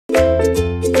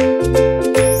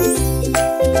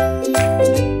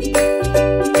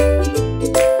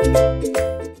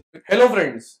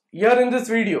Here in this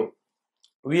video,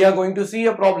 we are going to see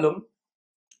a problem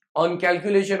on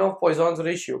calculation of Poisson's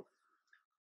ratio.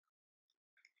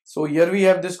 So here we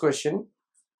have this question.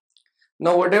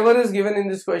 Now whatever is given in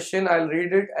this question, I'll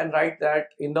read it and write that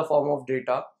in the form of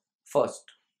data first.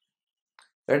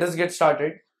 Let us get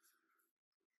started.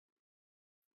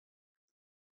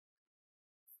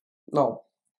 Now,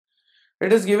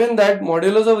 it is given that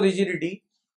modulus of rigidity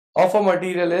of a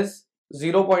material is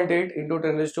 0.8 into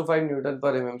 10 raised to 5 Newton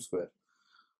per mm square.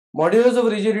 Modulus of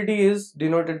rigidity is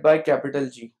denoted by capital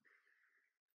G.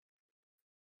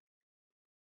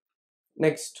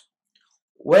 Next,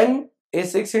 when a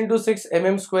 6 into 6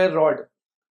 mm square rod,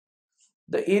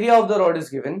 the area of the rod is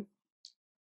given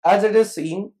as it is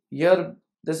seen here.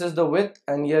 This is the width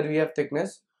and here we have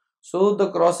thickness. So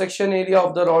the cross section area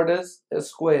of the rod is a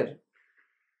square.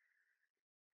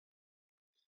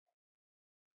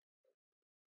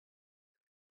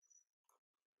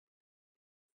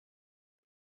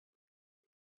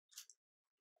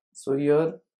 So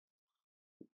here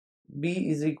B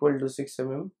is equal to 6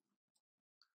 mm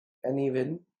and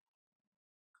even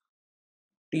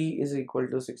T is equal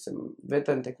to 6 mm, width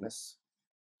and thickness.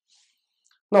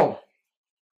 Now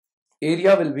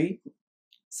area will be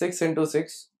 6 into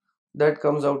 6, that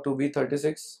comes out to be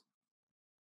 36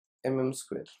 mm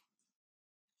square.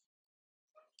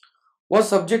 Was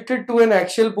subjected to an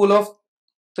axial pull of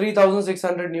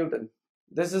 3600 Newton.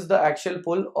 This is the axial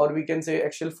pull, or we can say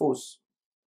axial force.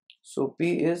 So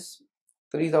P is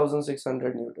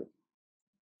 3600 Newton.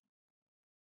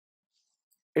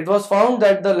 It was found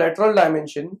that the lateral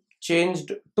dimension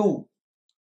changed to.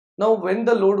 Now when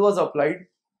the load was applied,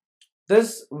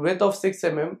 this width of 6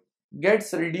 mm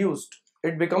gets reduced.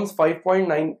 It becomes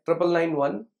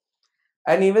 5.9991,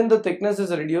 and even the thickness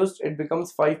is reduced. It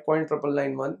becomes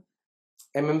 5.9991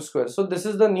 mm square. So this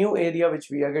is the new area which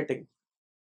we are getting.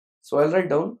 So I'll write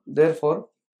down, therefore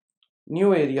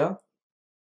new area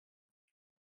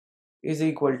is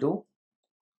equal to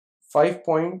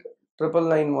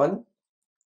 5.9991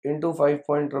 into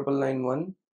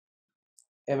 5.9991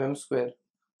 mm square.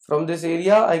 From this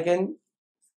area I can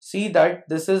see that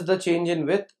this is the change in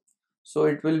width, so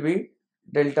it will be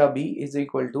delta B is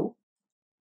equal to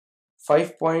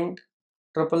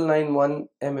 5.9991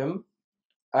 mm,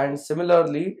 and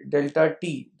similarly delta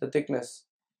T, the thickness,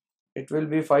 it will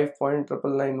be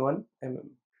 5.9991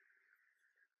 mm.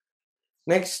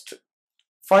 Next,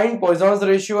 find Poisson's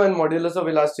ratio and modulus of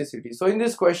elasticity. So in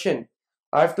this question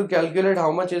I have to calculate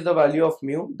how much is the value of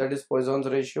mu, that is Poisson's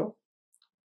ratio,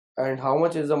 and how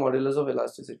much is the modulus of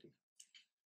elasticity.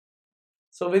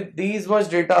 So with these much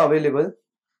data available,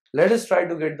 let us try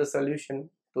to get the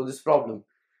solution to this problem.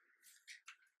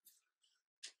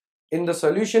 In the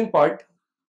solution part,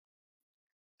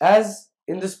 as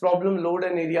in this problem load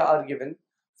and area are given,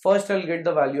 first I'll get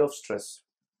the value of stress,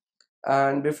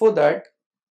 and before that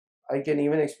I can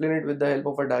even explain it with the help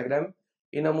of a diagram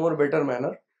in a more better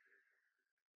manner.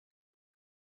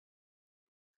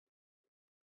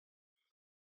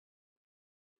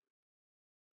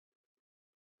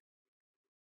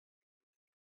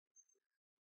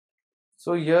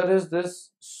 So here is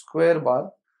this square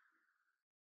bar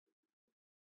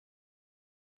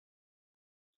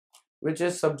which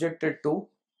is subjected to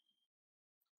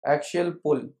axial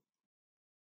pull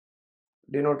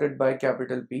denoted by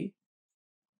capital P.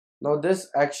 Now this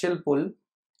axial pull,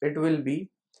 it will be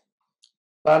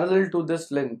parallel to this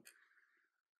length.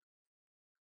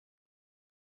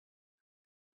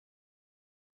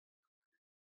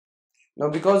 Now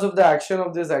because of the action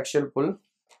of this axial pull,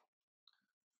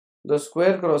 the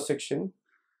square cross section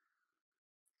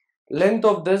length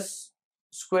of this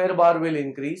square bar will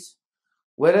increase,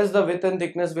 whereas the width and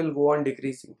thickness will go on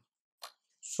decreasing.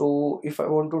 So if I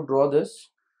want to draw this,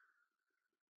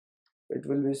 it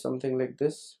will be something like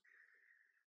this.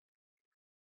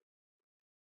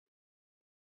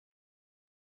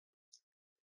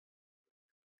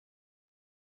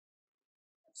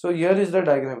 So here is the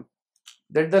diagram,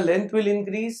 that the length will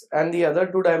increase and the other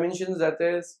two dimensions, that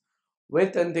is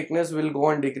width and thickness, will go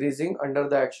on decreasing under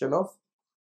the action of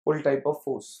pull type of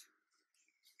force.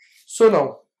 So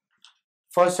now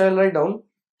first I'll write down,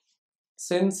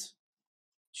 since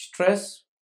stress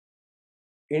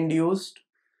induced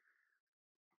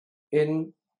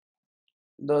in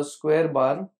the square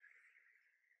bar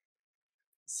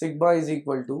sigma is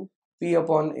equal to P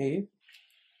upon A,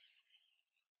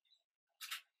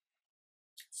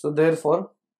 so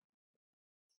therefore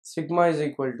sigma is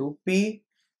equal to P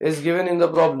is given in the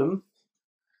problem,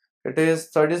 it is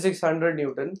 3600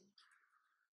 Newton.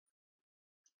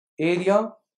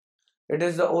 Area, it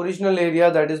is the original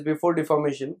area, that is before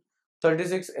deformation,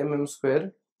 36 mm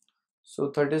square.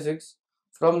 So 36.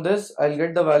 From this, I'll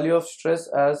get the value of stress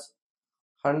as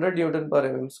 100 Newton per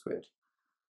mm square.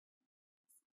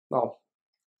 Now,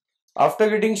 after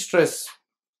getting stress,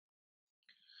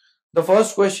 the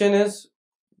first question is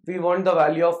we want the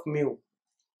value of mu.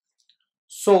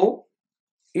 So,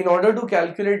 in order to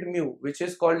calculate mu, which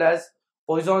is called as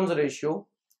Poisson's ratio,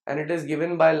 and it is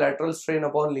given by lateral strain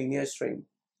upon linear strain.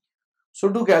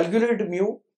 So, to calculate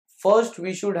mu, first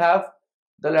we should have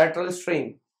the lateral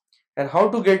strain. And how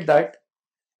to get that?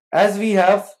 As we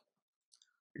have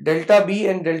delta B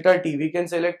and delta T, we can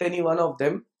select any one of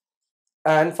them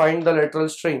and find the lateral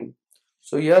strain.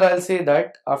 So here I'll say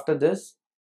that after this,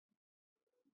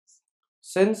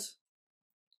 since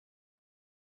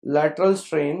lateral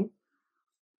strain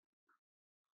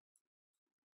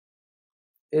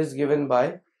is given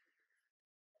by,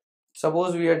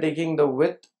 suppose we are taking the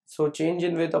width, so change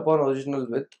in width upon original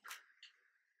width.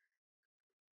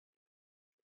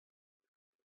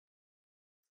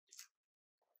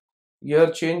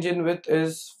 Here change in width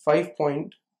is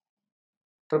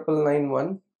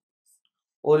 5.9991,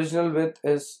 original width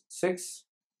is 6.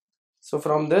 So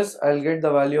from this I'll get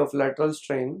the value of lateral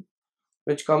strain,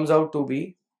 which comes out to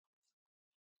be,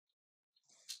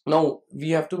 now we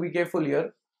have to be careful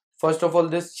here. First of all,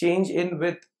 this change in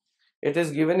width, it is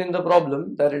given in the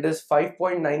problem that it is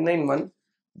 5.991,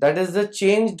 that is the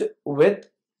changed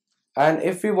width. And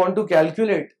if we want to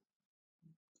calculate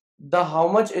the how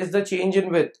much is the change in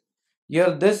width,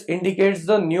 here this indicates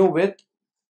the new width,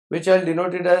 which I'll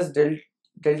denote it as delta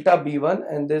B1,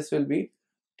 and this will be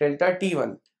delta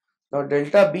T1. Now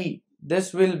delta B,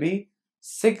 this will be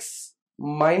 6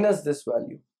 minus this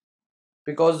value,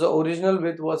 because the original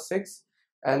width was 6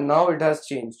 and now it has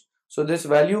changed. So this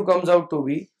value comes out to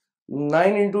be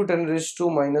 9 into 10 raised to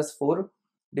minus 4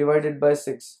 divided by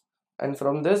 6, and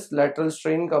from this lateral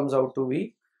strain comes out to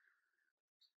be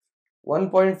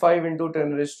 1.5 into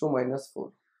 10 raised to minus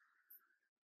 4.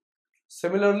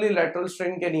 Similarly, lateral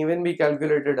strain can even be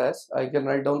calculated as, I can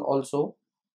write down also,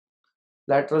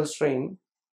 lateral strain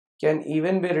can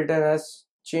even be written as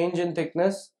change in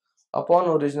thickness upon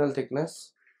original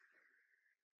thickness,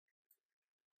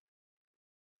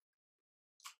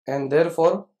 and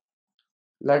therefore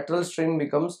lateral strain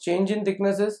becomes change in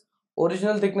thicknesses.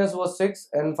 Original thickness was 6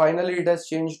 and finally it has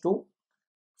changed to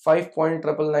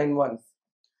 5.991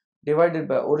 divided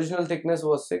by original thickness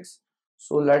was 6.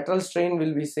 So lateral strain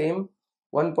will be same,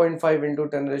 1.5 into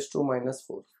 10 raised to minus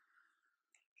 4.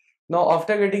 Now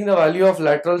after getting the value of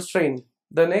lateral strain,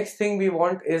 the next thing we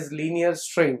want is linear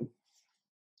strain.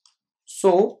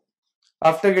 So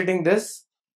after getting this,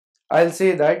 I'll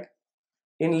say that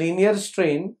in linear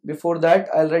strain, before that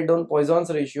I'll write down Poisson's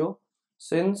ratio,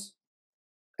 since,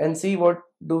 and see what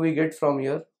do we get from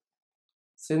here.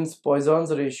 Since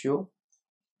Poisson's ratio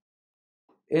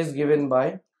is given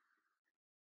by,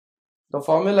 the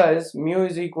formula is mu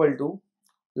is equal to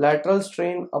lateral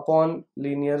strain upon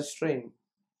linear strain.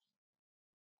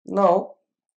 Now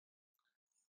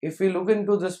if we look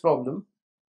into this problem,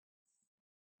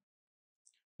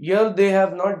 here they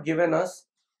have not given us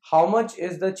how much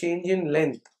is the change in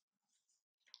length.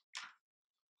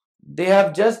 They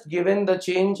have just given the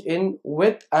change in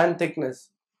width and thickness.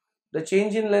 The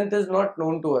change in length is not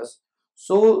known to us,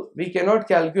 so we cannot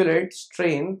calculate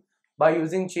strain by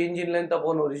using change in length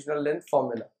upon original length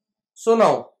formula. So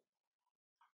now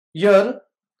here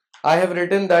I have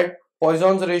written that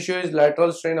Poisson's ratio is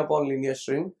lateral strain upon linear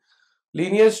strain.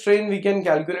 Linear strain we can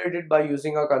calculate it by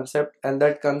using a concept, and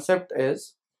that concept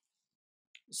is,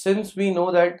 since we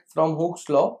know that from Hooke's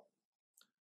law,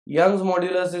 Young's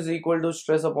modulus is equal to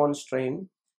stress upon strain.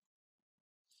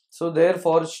 So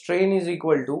therefore strain is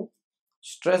equal to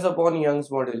stress upon Young's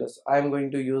modulus. I am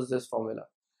going to use this formula.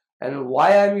 And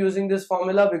why I am using this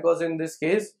formula? Because in this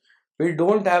case we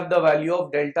don't have the value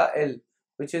of delta L,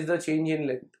 which is the change in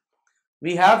length.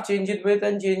 We have change in width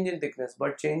and change in thickness,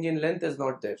 but change in length is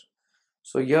not there.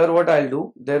 So here what I'll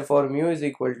do, therefore mu is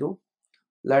equal to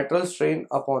lateral strain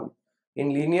upon,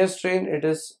 in linear strain it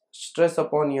is stress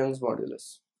upon Young's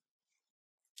modulus.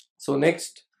 So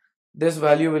next this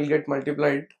value will get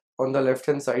multiplied on the left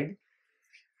hand side.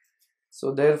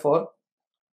 So therefore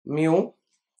mu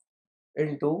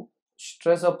into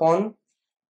stress upon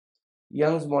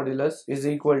Young's modulus is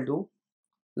equal to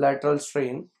lateral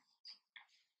strain.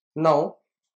 Now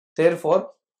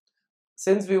therefore,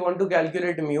 since we want to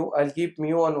calculate mu, I'll keep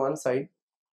mu on one side.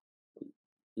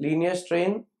 Linear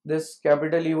strain, this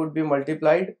capital E would be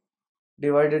multiplied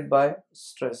divided by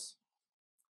stress.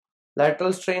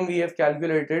 Lateral strain we have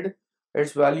calculated,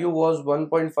 its value was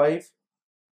 1.5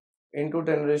 into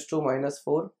 10 raised to minus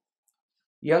 4.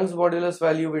 Young's modulus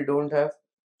value we don't have,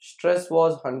 stress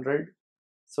was 100.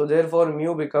 So therefore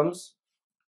mu becomes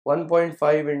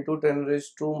 1.5 into 10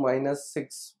 raised to minus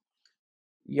 6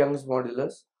 Young's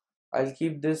modulus. I'll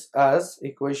keep this as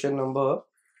equation number.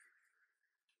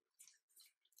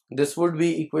 This would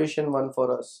be equation 1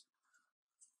 for us.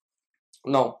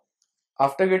 Now,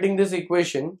 after getting this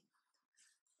equation,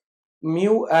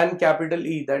 mu and capital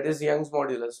E, that is Young's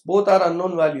modulus, both are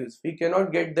unknown values. We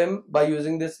cannot get them by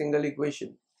using this single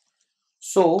equation.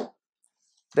 So,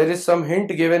 there is some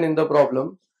hint given in the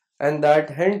problem, and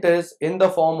that hint is in the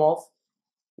form of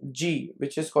G,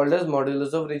 which is called as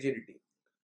modulus of rigidity.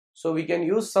 So we can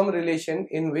use some relation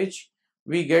in which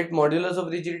we get modulus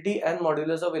of rigidity and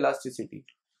modulus of elasticity.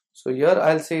 So here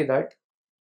I'll say that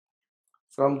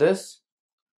from this,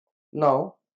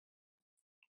 now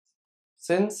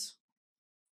since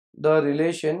the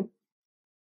relation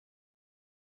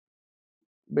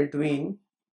between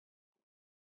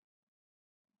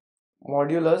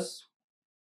modulus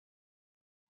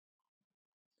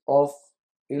of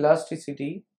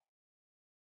elasticity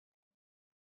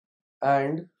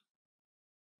and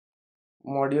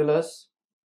modulus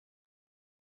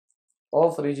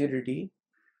of rigidity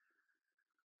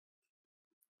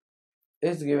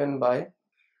is given by,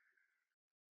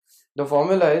 the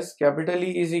formula is capital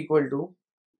E is equal to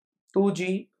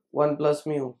 2G 1 plus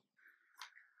mu.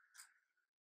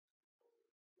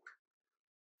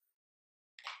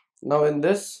 Now in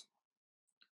this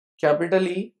capital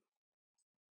E,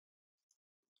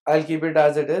 I'll keep it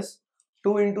as it is.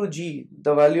 2 into G,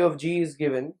 the value of G is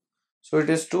given. So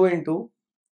it is 2 into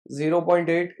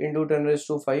 0.8 into 10 raised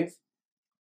to 5.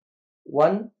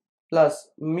 1 plus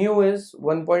mu is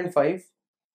 1.5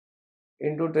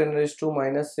 into 10 raised to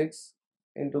minus 6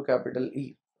 into capital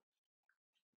E.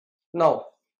 Now,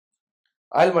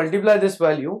 I'll multiply this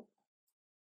value.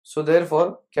 So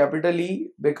therefore, capital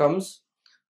E becomes,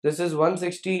 this is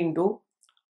 160 into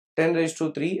 10 raised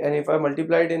to 3, and if I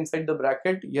multiply it inside the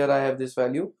bracket, here I have this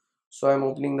value, so I am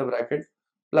opening the bracket,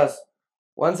 plus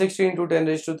 160 into 10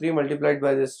 raised to 3 multiplied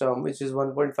by this term, which is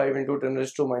 1.5 into 10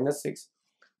 raised to minus 6.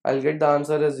 I'll get the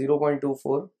answer as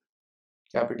 0.24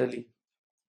 capital E.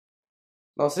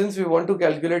 Now since we want to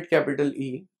calculate capital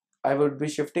E, I would be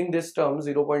shifting this term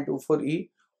 0.24 E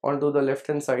onto the left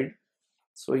hand side.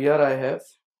 So here I have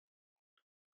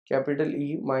capital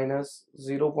E minus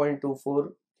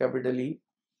 0.24 capital E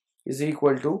is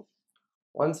equal to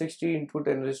 160 into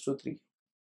 10 raised to 3.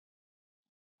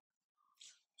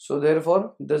 So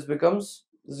therefore this becomes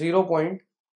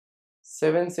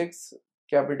 0.76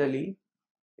 capital E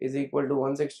is equal to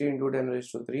 160 into 10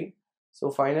 raised to 3.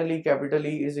 So finally capital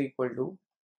E is equal to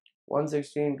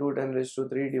 160 into 10 raised to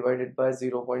 3 divided by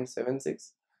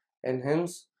 0.76, and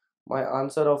hence my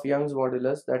answer of Young's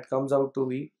modulus, that comes out to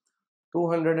be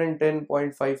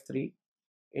 210.53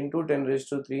 into 10 raised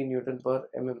to 3 Newton per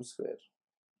mm square.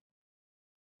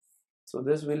 So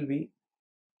this will be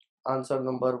answer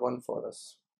number 1 for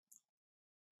us.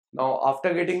 Now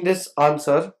after getting this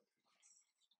answer,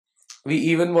 we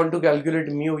even want to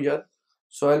calculate mu here.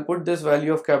 So I'll put this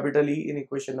value of capital E in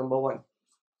equation number 1.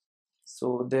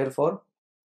 So therefore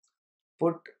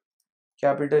put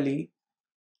capital E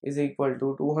is equal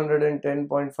to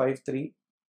 210.53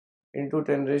 into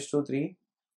 10 raised to 3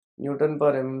 Newton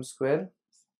per mm square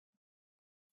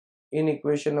in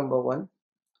equation number 1.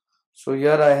 So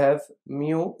here I have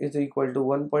mu is equal to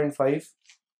 1.5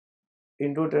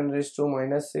 into 10 raised to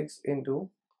minus 6 into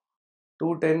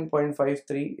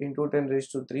 210.53 into 10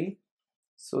 raised to 3.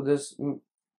 So this,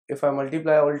 if I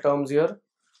multiply all terms here,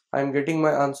 I am getting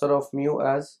my answer of mu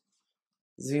as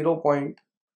 0.315,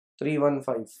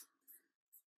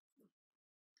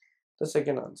 the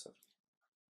second answer.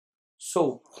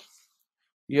 So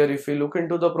here if we look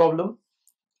into the problem,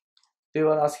 they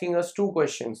were asking us two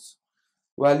questions: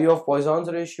 value of Poisson's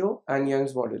ratio and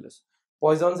Young's modulus.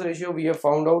 Poisson's ratio we have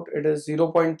found out, it is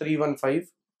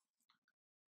 0.315,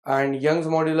 and Young's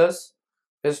modulus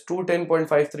is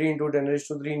 210.53 into 10 raised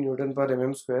to 3 Newton per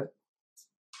mm square.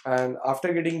 And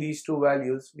after getting these two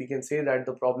values, we can say that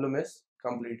the problem is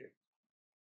completed.